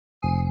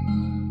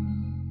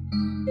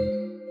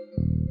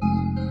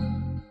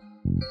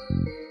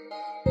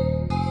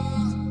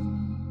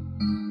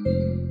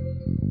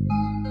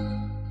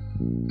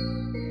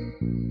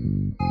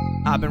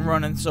I've been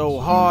running so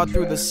hard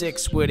through the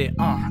six with it,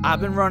 I've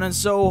been running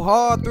so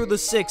hard through the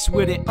six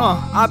with it,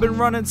 I've been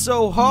running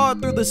so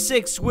hard through the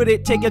six with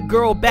it. Take a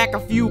girl back a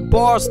few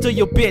bars till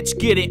your bitch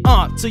get it,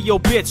 till your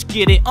bitch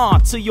get it,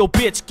 till your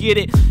bitch get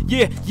it.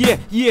 Yeah, yeah,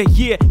 yeah,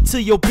 yeah, till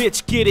your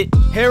bitch get it.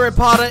 Harry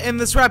Potter in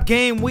this rap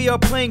game, we are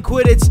playing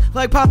Quidditch.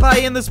 Like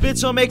Popeye in this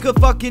bitch, I'll make her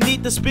fucking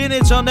eat the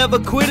spinach. I'll never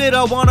quit it,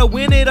 I wanna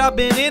win it. I've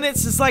been in it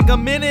since like a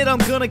minute, I'm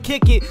gonna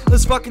kick it.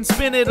 Let's fucking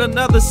spin it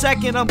another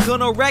second, I'm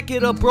gonna wreck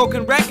it. A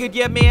broken record,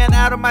 yeah man,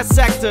 out of my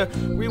sector.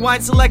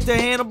 Rewind selector,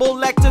 Hannibal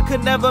Lecter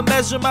could never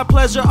measure my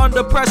pleasure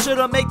under pressure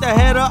to make the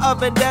header of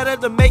vendetta.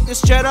 To make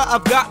this cheddar,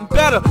 I've gotten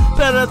better,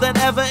 better than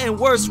ever in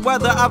worse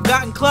weather. I've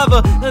gotten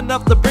clever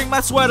enough to bring my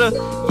sweater.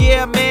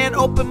 Yeah man,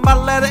 open my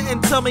letter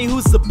and tell me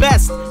who's the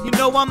best. You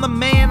know I'm the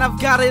man, I've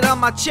got it on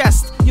my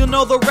chest. You'll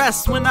know the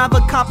rest when I've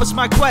accomplished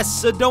my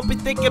quest. So don't be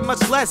thinking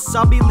much less,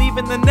 I'll be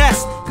leaving the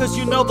nest, cause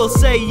you know they'll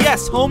say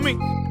yes, homie.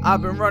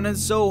 I've been running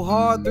so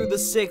hard through the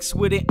six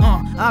with it,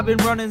 I've been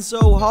running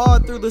so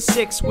hard through the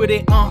six with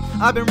it,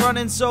 I've been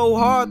running so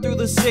hard through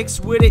the six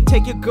with it.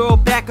 Take your girl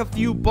back a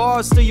few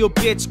bars till your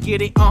bitch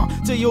get it,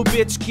 till your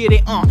bitch get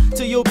it,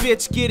 till your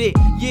bitch get it.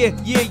 Yeah,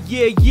 yeah,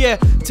 yeah, yeah,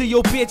 till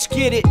your bitch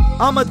get it.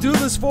 I'ma do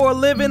this for a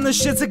living, the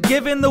shit's a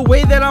given. The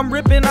way that I'm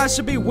ripping, I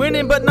should be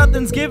winning, but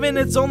nothing's given,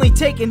 it's only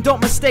taken.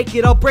 Don't mistake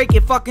it, I'll break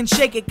it, fucking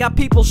shake it. Got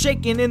people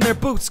shaking in their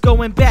boots,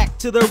 going back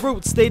to their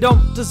roots. They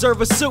don't deserve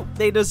a suit,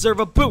 they deserve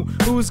a boot.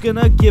 Who's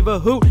gonna give a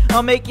hoot?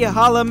 I'll make you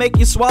holler, make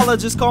you swallow.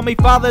 Just call me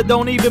father,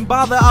 don't even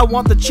bother. I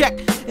want the check,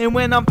 and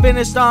when I'm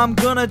finished, I'm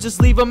gonna just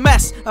leave a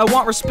mess. I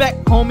want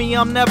respect, homie.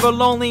 I'm never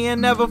lonely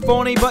and never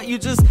phony, but you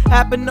just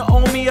happen to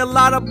owe me a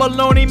lot of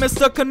baloney,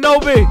 Mr.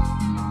 Kenobi.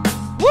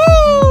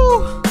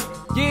 Woo!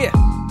 Yeah,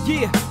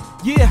 yeah,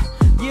 yeah,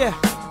 yeah.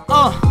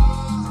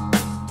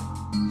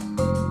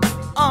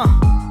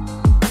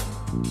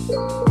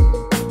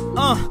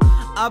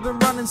 I've been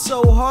running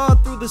so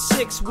hard through the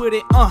six with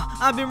it,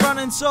 I've been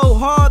running so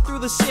hard through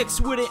the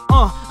six with it,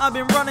 I've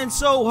been running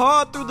so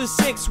hard through the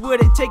six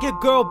with it. Take a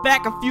girl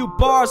back a few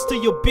bars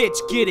till your bitch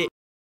get it.